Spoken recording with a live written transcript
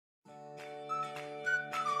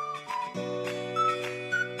Hey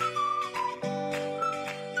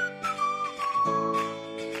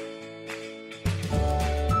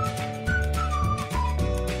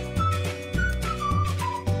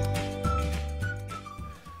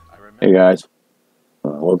guys,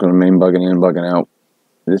 welcome to Main Bugging In, Bugging Out.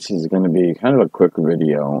 This is going to be kind of a quick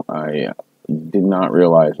video. I did not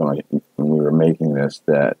realize when we were making this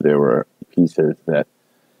that there were pieces that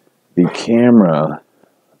the camera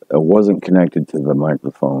wasn't connected to the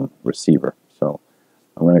microphone receiver. So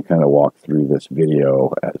I'm going to kind of walk through this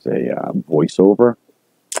video as a voiceover.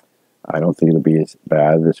 I don't think it'll be as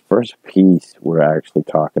bad. This first piece we're actually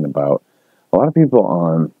talking about, a lot of people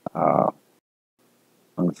on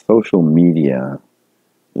social media,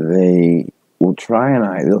 they will try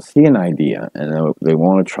they'll see an idea and they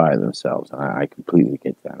want to try it themselves. And I completely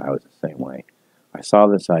get that. I was the same way. I saw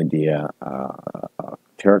this idea, a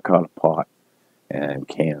terracotta pot and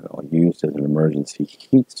candle used as an emergency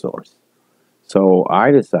heat source. So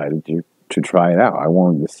I decided to try it out. I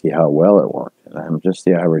wanted to see how well it worked. And I'm just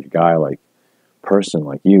the average guy, person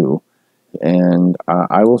like you. And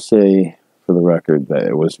I will say, for the record,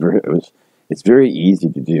 that it's very easy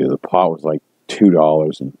to do. The pot was like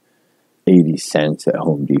 $2.80 at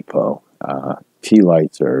Home Depot. Tea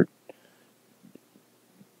lights are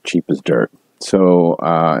cheap as dirt. So,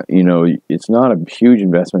 it's not a huge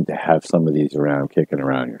investment to have some of these kicking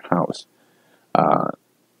around your house. I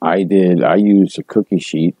used a cookie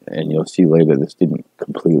sheet, and you'll see later this didn't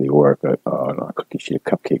completely work. Not a cookie sheet, a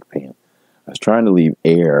cupcake pan. I was trying to leave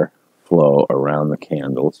air flow around the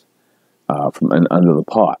candles from under the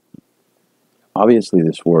pot. Obviously,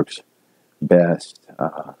 this works best.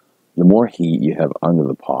 The more heat you have under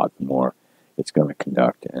the pot, the more it's going to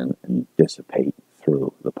conduct and dissipate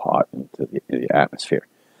through the pot into the atmosphere.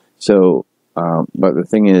 So, but the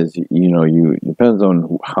thing is, it depends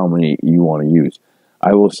on how many you want to use.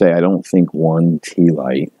 I will say I don't think one tea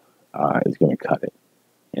light is going to cut it.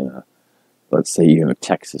 Let's say you're in a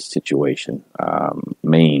Texas situation,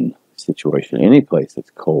 Maine situation, any place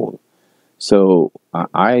that's cold. So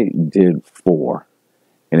I did 4,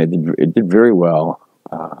 and it did very well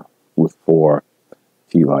with 4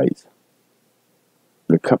 tea lights.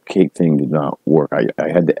 The cupcake thing did not work. I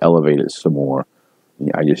had to elevate it some more.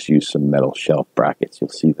 I just used some metal shelf brackets. You'll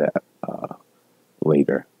see that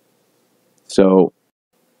later. So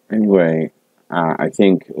anyway, I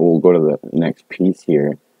think we'll go to the next piece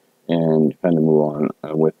here and kind of move on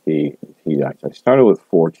with the tea lights. I started with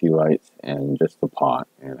 4 tea lights and just the pot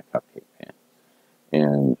and a cupcake pan.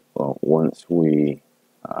 And once we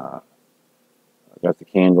got the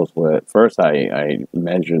candles lit, first I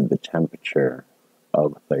measured the temperature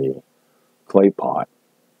of the clay pot,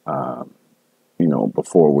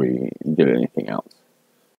 before we did anything else.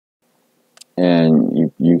 And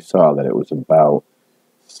you saw that it was about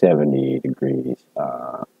 70 degrees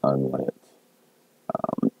unlit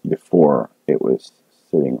before it was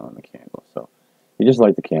sitting on the candle. So you just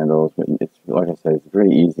light the candles. It's, like I said, it's a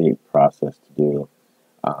very easy process to do.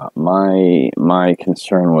 My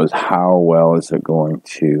concern was how well is it going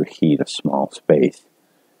to heat a small space.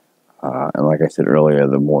 And like I said earlier,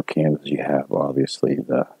 the more candles you have, obviously,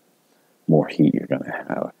 the more heat you're going to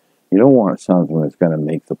have. You don't want something that's going to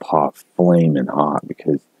make the pot flaming hot,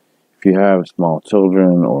 because if you have small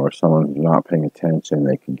children or someone who's not paying attention,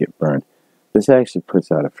 they can get burned. This actually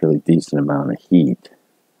puts out a fairly decent amount of heat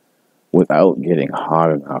without getting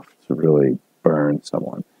hot enough to really burn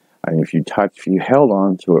someone. I mean, if you held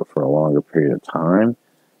on to it for a longer period of time,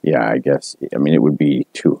 yeah, it would be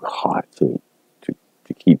too hot to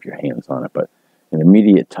keep your hands on it. But an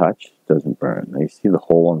immediate touch doesn't burn. Now you see the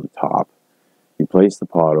hole on the top. You place the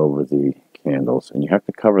pot over the candles, and you have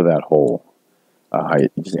to cover that hole.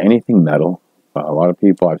 Just anything metal. A lot of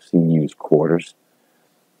people I've seen use quarters.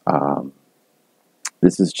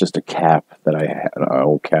 This is just a cap that I had, an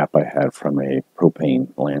old cap I had from a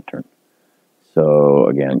propane lantern. So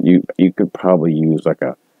again, you could probably use like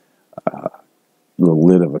the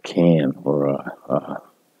lid of a can or a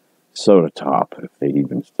soda top, if they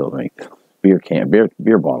even still make beer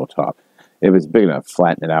bottle top. If it's big enough,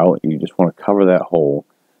 flatten it out. You just want to cover that hole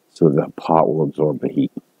so the pot will absorb the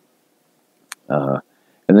heat. And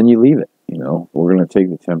then you leave it. We're going to take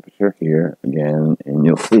the temperature here again, and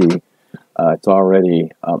you'll see it's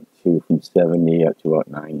already up to from 70 up to about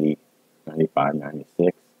 90, 95,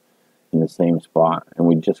 96 in the same spot, and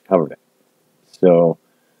we just covered it. So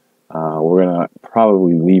we're going to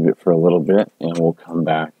probably leave it for a little bit, and we'll come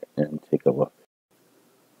back and take a look.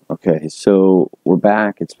 Okay, so we're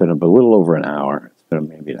back. It's been a little over an hour. It's been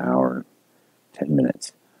maybe an hour and 10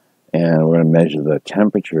 minutes. And we're going to measure the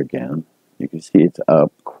temperature again. You can see it's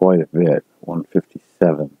up quite a bit,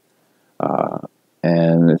 157.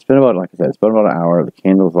 And it's been about, like I said, it's been about an hour. The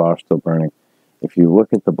candles are still burning. If you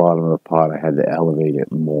look at the bottom of the pot, I had to elevate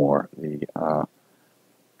it more. The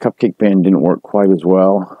cupcake pan didn't work quite as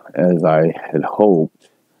well as I had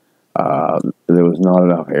hoped. There was not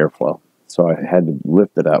enough airflow, so I had to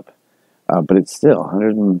lift it up. But it's still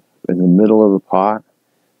 100 in the middle of the pot.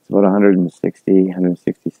 It's about 160,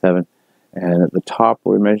 167. And at the top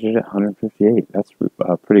where we measured it, 158. That's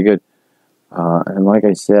pretty good. And like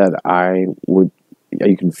I said, you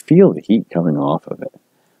can feel the heat coming off of it,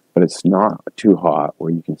 but it's not too hot where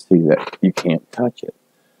you can see that you can't touch it.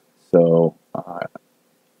 So,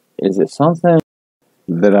 is it something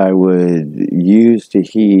that I would use to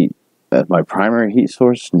heat as my primary heat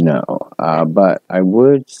source? No. But I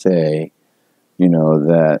would say,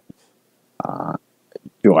 that,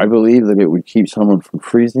 do I believe that it would keep someone from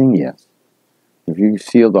freezing? Yes. If you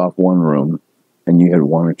sealed off one room and you had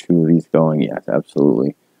one or two of these going, yes,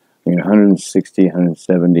 absolutely. 160,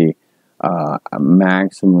 170, a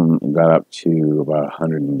maximum got up to about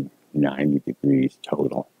 190 degrees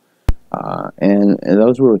total. And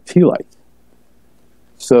those were with tea lights.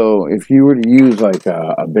 So if you were to use like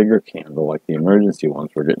a bigger candle, like the emergency ones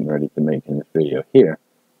we're getting ready to make in this video here,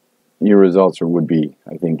 your results would be,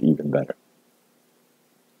 I think, even better.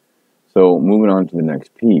 So moving on to the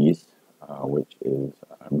next piece, which is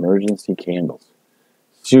emergency candles.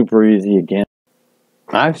 Super easy again.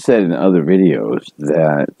 I've said in other videos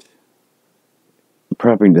that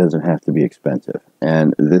prepping doesn't have to be expensive,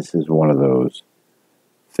 and this is one of those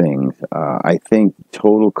things. I think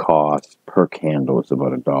total cost per candle is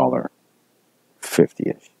about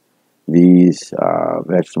 $1.50-ish. These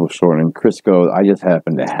vegetable shortening Crisco, I just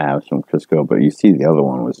happen to have some Crisco, but you see the other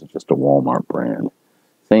one was just a Walmart brand.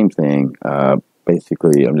 Same thing.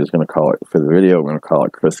 Basically, I'm just going to call it, for the video, we're going to call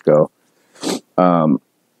it Crisco.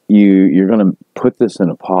 You're going to put this in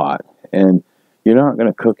a pot, and you're not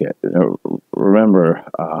going to cook it. Remember,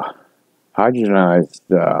 hydrogenized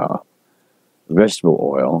vegetable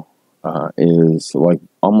oil is like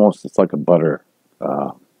it's like a butter,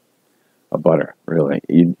 really.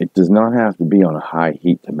 It does not have to be on a high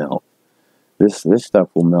heat to melt. This stuff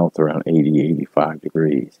will melt around 80, 85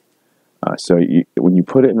 degrees. So when you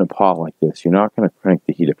put it in a pot like this, you're not going to crank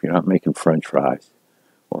the heat up. You're not making French fries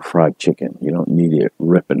or fried chicken. You don't need it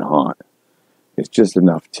ripping hot. It's just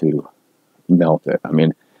enough to melt it. I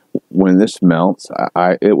mean, when this melts,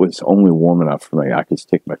 it was only warm enough for me. I could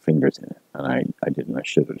stick my fingers in it, and I didn't. I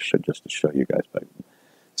should just to show you guys. But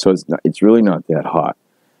so it's really not that hot.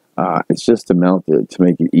 It's just to melt it to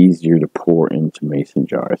make it easier to pour into mason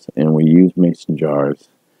jars. And we use mason jars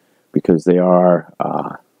because they're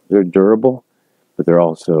durable, but they're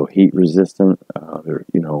also heat resistant.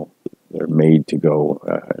 They're made to go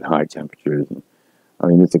at high temperatures. And, I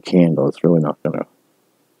mean, it's a candle. It's really not going to.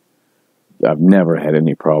 I've never had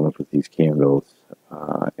any problems with these candles,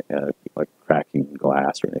 like cracking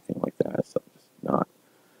glass or anything like that. So it's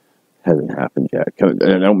hasn't happened yet.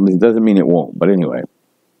 It doesn't mean it won't, but anyway.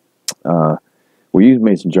 We use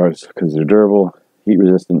mason jars because they're durable, heat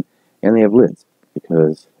resistant, and they have lids.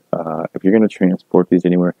 Because if you're going to transport these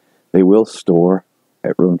anywhere, they will store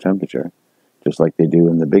at room temperature, just like they do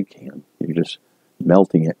in the big can. You're just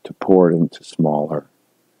melting it to pour it into smaller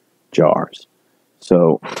jars.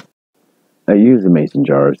 So I use the mason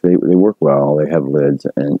jars. They work well. They have lids,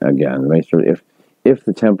 and again, if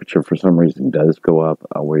the temperature for some reason does go up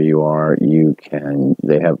where you are,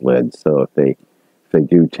 they have lids. So if they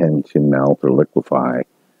do tend to melt or liquefy,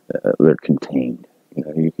 they're contained.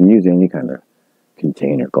 You can use any kind of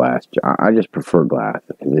container, glass. I just prefer glass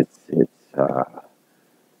because it's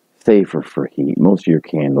safer for heat. Most of your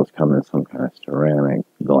candles come in some kind of ceramic,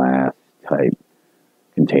 glass type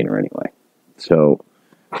container anyway. So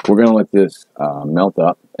we're going to let this melt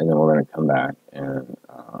up, and then we're going to come back and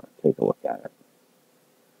take a look at it.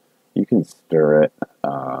 You can stir it.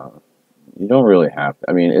 You don't really have to.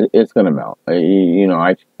 I mean, it's going to melt.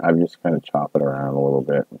 I just kind of chop it around a little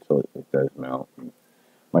bit until it does melt.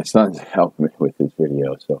 My son's helping me with this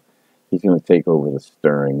video, so he's going to take over the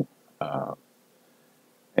stirring.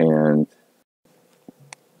 And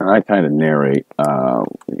I kind of narrate. I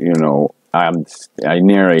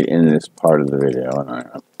narrate in this part of the video, and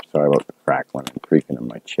I'm sorry about the crackling and creaking in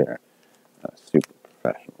my chair. Super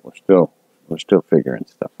professional. We're still figuring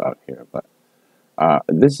stuff out here, but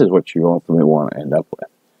this is what you ultimately want to end up with.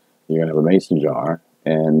 You're going to have a mason jar,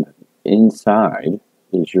 and inside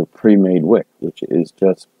is your pre-made wick, which is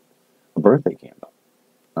just a birthday candle.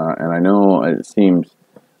 And I know it seems,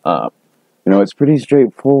 it's pretty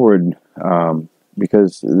straightforward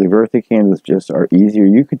because the birthday candles just are easier.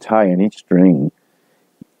 You could tie any string,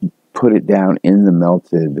 put it down in the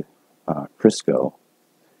melted Crisco,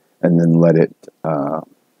 and then let it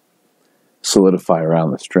solidify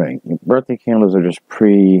around the string. Birthday candles are just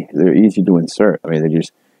they're easy to insert. I mean, you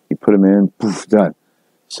put them in, poof, done.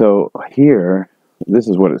 So here, this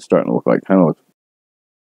is what it's starting to look like. Kind of looks.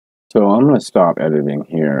 So I'm going to stop editing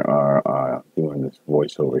here, or doing this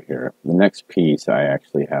voiceover here. The next piece, I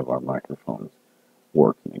actually have our microphones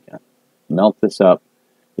working again. Melt this up.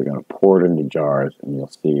 We're going to pour it into jars, and you'll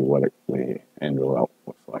see what the end result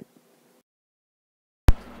looks like.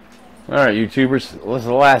 Alright, YouTubers, this is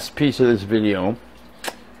the last piece of this video.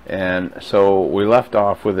 And so we left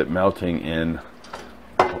off with it melting in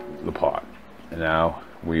the pot. And now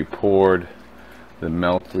we poured the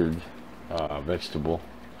melted vegetable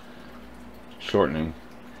shortening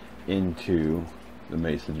into the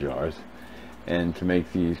mason jars. And to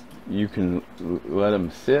make these, you can let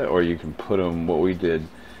them sit, or you can put them, what we did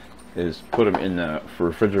is put them in the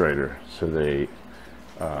refrigerator so they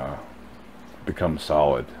become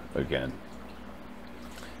solid again.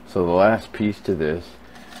 So the last piece to this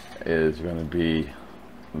is going to be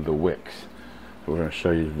the wicks. So we're going to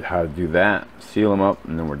show you how to do that, seal them up,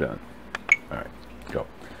 and then we're done. Alright, go.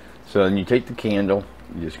 So then you take the candle,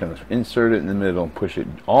 you're just going to insert it in the middle and push it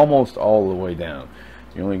almost all the way down.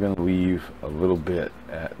 You're only going to leave a little bit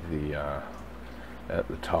at the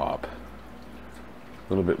top.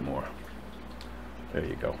 A little bit more. There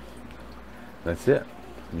you go. That's it.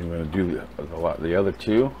 You're going to do the other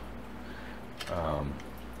two.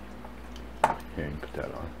 Here, you can put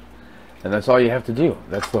that on. And that's all you have to do.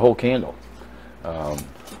 That's the whole candle.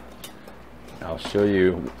 I'll show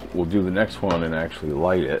you. We'll do the next one and actually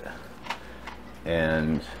light it.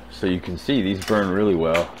 And so you can see these burn really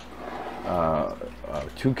well.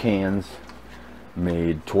 2 cans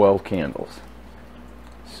made 12 candles.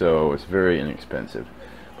 So it's very inexpensive.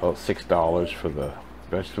 About $6 for the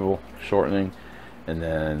vegetable shortening, and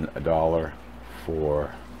then $1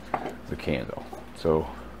 for the candle. So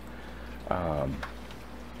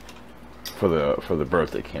for the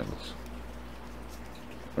birthday candles.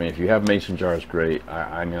 I mean, if you have mason jars, great.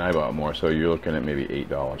 I mean, I bought more, so you're looking at maybe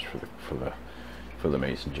 $8 for the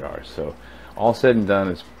mason jars. So all said and done,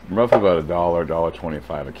 it's roughly about $1,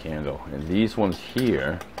 $1.25 a candle. And these ones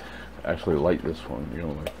here, actually light this one. You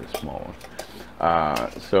don't like this small one.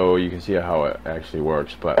 So you can see how it actually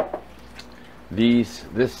works. But this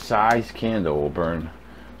size candle will burn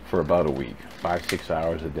for about a week, 5-6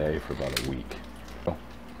 hours a day for about a week. Oh,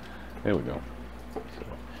 there we go. So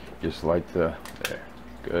just light there.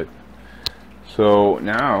 Good. So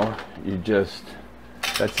now you just,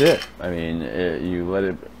 that's it. I mean, you let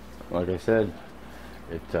it, like I said,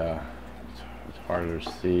 it's harder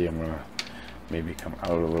to see. I'm gonna maybe come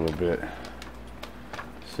out a little bit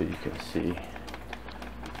so you can see.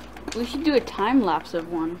 We should do a time lapse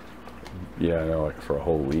of one. Yeah, I know, like for a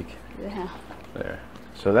whole week. Yeah. There.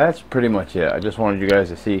 So that's pretty much it. I just wanted you guys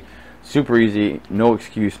to see. Super easy, no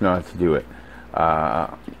excuse not to do it.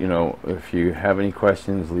 You know, if you have any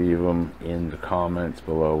questions, leave them in the comments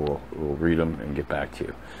below. We'll read them and get back to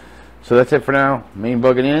you. So that's it for now. Main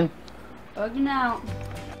bugging in. Bugging out.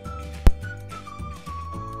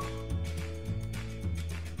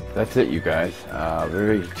 That's it, you guys.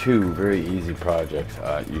 Two very easy projects.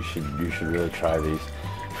 You should really try these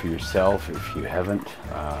for yourself if you haven't.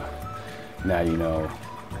 Now you know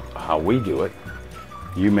how we do it.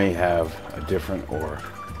 You may have a different or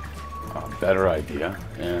better idea,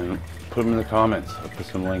 and put them in the comments. I'll put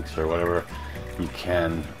some links or whatever you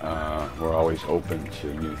can. We're always open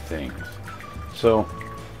to new things. So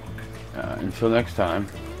until next time,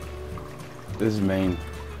 this is Maine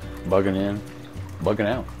bugging in, bugging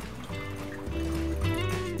out.